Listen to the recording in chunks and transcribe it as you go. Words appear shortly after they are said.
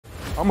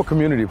I'm a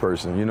community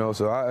person, you know,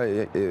 so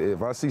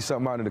if I see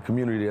something out in the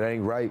community that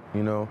ain't right,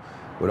 you know,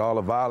 with all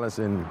the violence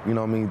and, you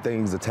know what I mean,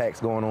 things, attacks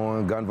going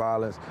on, gun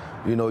violence,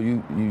 you know,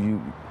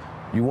 you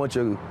want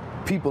your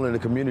people in the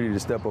community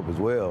to step up as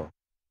well.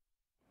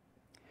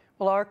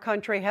 Well, our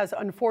country has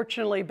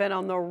unfortunately been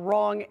on the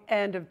wrong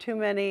end of too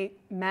many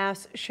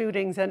mass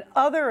shootings and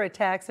other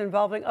attacks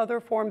involving other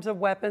forms of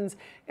weapons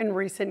in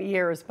recent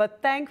years.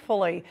 But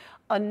thankfully,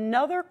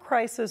 another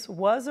crisis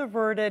was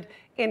averted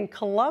in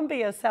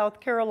Columbia, South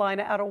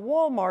Carolina, at a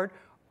Walmart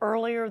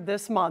earlier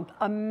this month.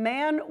 A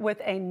man with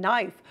a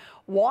knife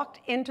walked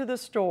into the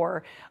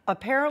store,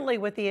 apparently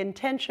with the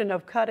intention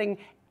of cutting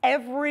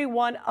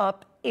everyone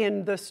up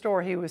in the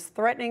store. He was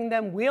threatening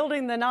them,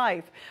 wielding the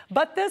knife.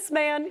 But this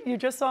man, you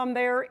just saw him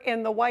there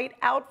in the white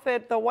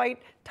outfit, the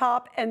white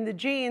top and the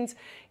jeans.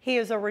 He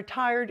is a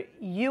retired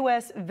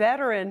U.S.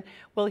 veteran.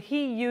 Well,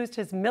 he used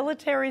his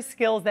military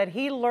skills that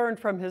he learned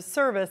from his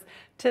service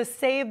to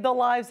save the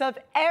lives of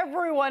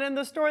everyone in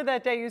the store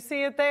that day. You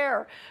see it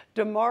there.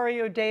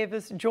 Demario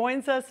Davis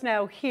joins us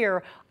now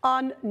here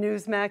on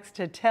Newsmax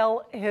to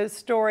tell his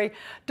story.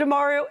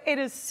 Demario, it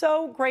is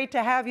so great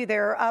to have you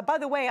there. By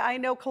the way, I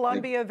know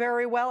Columbia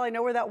very well. I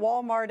know where that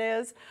Walmart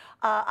is.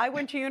 I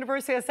went to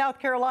University of South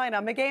Carolina.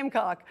 I'm a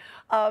Gamecock.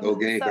 Go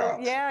Gamecocks.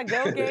 So, yeah,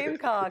 go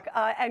Gamecock.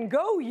 And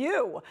go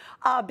you,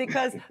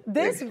 because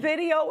this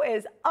video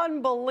is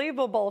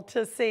unbelievable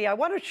to see. I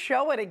want to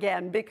show it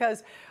again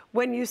because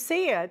when you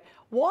see it,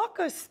 walk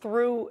us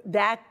through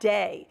that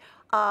day.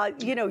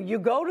 You know, you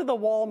go to the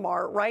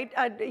Walmart, right?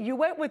 You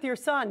went with your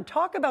son.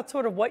 Talk about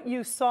sort of what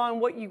you saw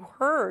and what you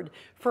heard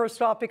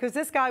first off, because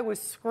this guy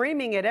was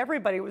screaming at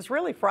everybody. It was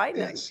really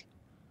frightening. Yes,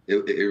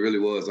 it really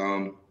was.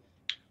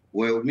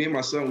 Well, me and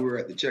my son, we were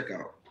at the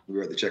checkout. We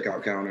were at the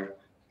checkout counter.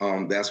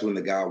 That's when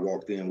the guy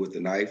walked in with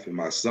the knife, and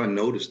my son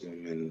noticed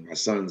him. And my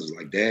son's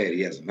like, "Dad,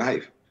 he has a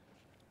knife."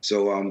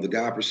 So the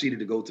guy proceeded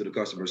to go to the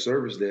customer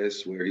service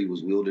desk where he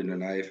was wielding the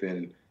knife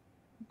and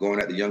going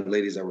at the young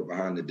ladies that were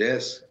behind the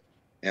desk.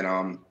 And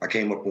I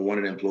came up on one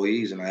of the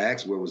employees and I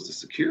asked where was the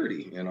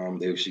security, and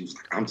she was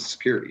like, "I'm the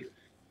security."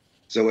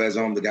 So as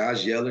the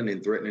guy's yelling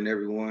and threatening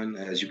everyone,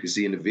 as you can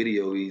see in the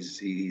video,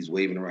 he's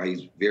waving around.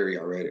 He's very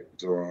erratic.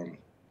 So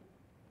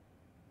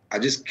I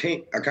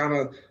kind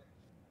of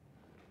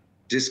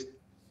just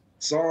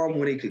saw him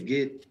when he could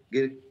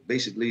get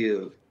basically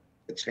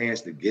a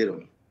chance to get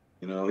him.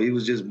 You know, he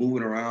was just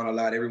moving around a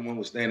lot. Everyone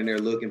was standing there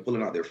looking,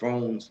 pulling out their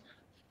phones.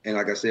 And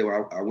like I said,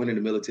 I went in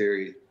the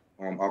military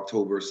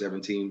October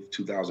 17th,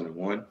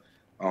 2001.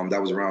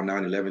 That was around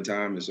 9/11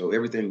 time. And so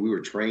everything we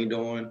were trained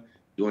on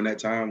during that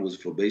time was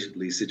for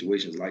basically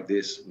situations like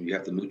this, when you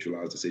have to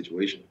neutralize the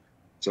situation.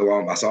 So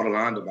I saw the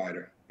line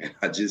divider and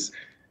I just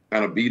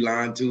kind of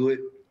beeline to it.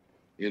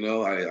 You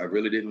know, I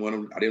really didn't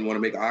want to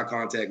make eye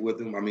contact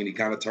with him. I mean, he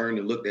kind of turned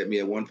and looked at me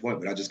at one point,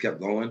 but I just kept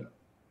going.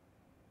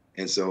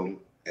 And so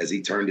as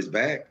he turned his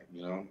back,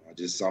 you know, I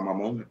just saw my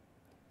moment.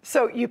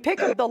 So you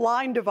pick up the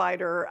line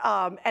divider,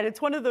 and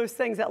it's one of those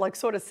things that like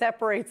sort of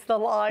separates the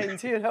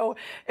lines, you know,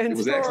 in It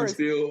was stores. actually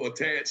still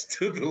attached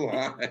to the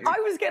line. I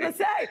was going to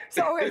say,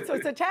 so it's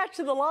attached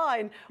to the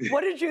line.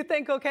 What did you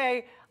think?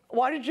 Okay,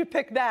 why did you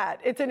pick that?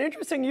 It's an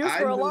interesting use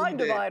for a line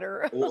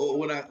divider.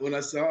 When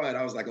I saw it,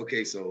 I was like,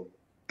 okay, so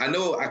I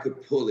know I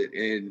could pull it,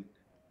 and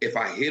if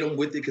I hit him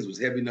with it because it was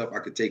heavy enough, I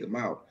could take him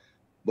out.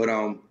 But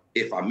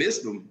if I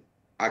missed him,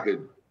 I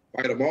could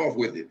fight him off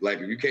with it. Like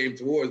if you came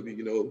towards me,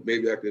 you know,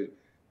 maybe I could.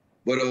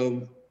 But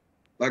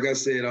like I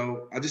said,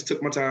 I just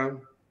took my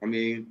time. I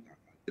mean,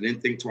 I didn't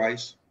think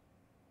twice.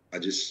 I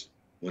just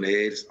went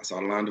ahead. I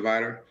saw the line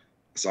divider.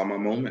 I saw my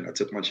moment. I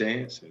took my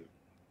chance and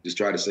just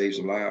tried to save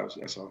some lives.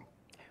 That's all.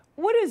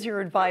 What is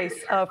your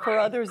advice for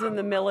others in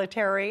the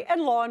military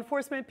and law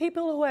enforcement,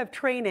 people who have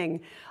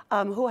training,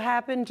 who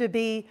happen to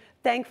be,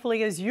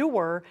 thankfully as you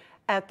were,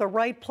 at the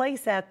right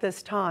place at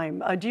this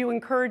time? Do you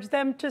encourage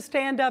them to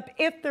stand up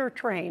if they're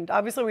trained?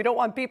 Obviously, we don't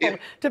want people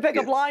to pick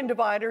up line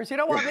dividers. You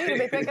don't want me to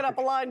be picking up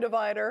a line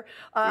divider.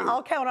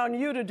 I'll count on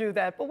you to do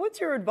that. But what's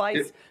your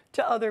advice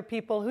to other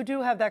people who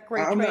do have that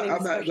great training?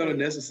 I'm not going to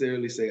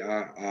necessarily say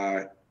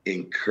I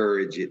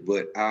encourage it,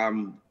 but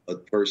I'm a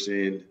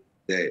person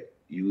that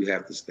you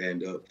have to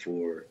stand up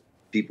for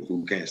people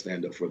who can't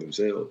stand up for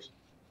themselves.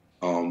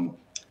 And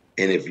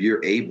if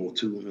you're able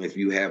to, if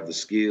you have the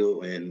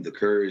skill and the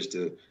courage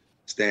to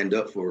stand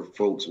up for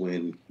folks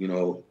when, you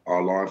know,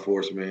 our law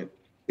enforcement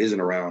isn't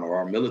around or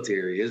our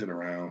military isn't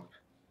around,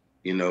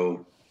 you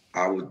know,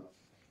 I would,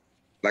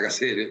 like I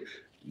said,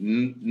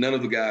 none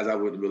of the guys I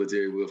went to the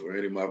military with or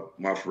any of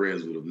my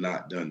friends would have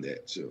not done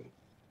that. So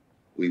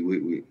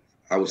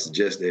I would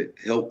suggest that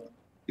help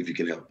if you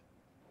can help.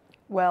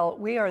 Well,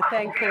 we are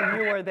thankful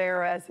you are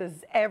there, as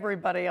is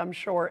everybody, I'm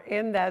sure,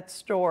 in that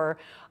store.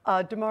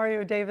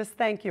 Demario Davis,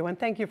 thank you. And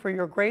thank you for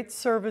your great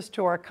service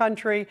to our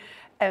country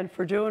and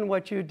for doing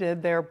what you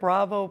did there.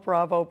 Bravo,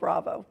 bravo,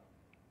 bravo.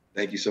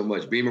 Thank you so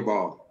much. Beamer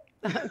ball.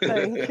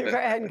 Thank you.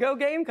 And go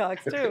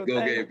Gamecocks, too.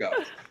 Go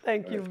Gamecocks.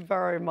 Thank you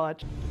very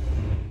much.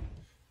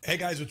 Hey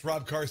guys, it's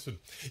Rob Carson.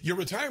 Your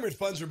retirement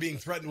funds are being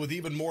threatened with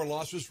even more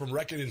losses from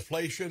record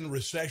inflation,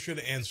 recession,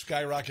 and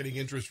skyrocketing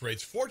interest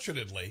rates.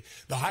 Fortunately,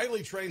 the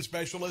highly trained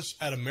specialists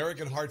at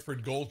American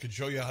Hartford Gold can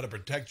show you how to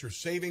protect your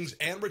savings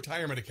and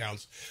retirement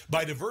accounts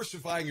by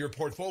diversifying your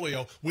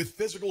portfolio with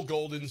physical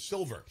gold and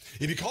silver.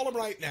 If you call them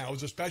right now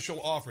as a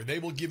special offer, they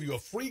will give you a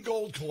free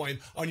gold coin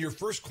on your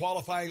first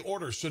qualifying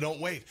order, so don't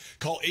wait.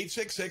 Call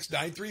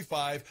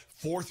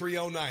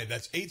 866-935-4309.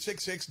 That's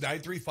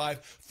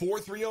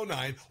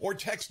 866-935-4309 or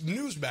text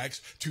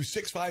Newsmax to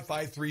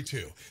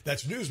 65532.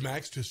 That's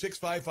Newsmax to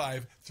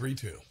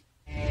 65532.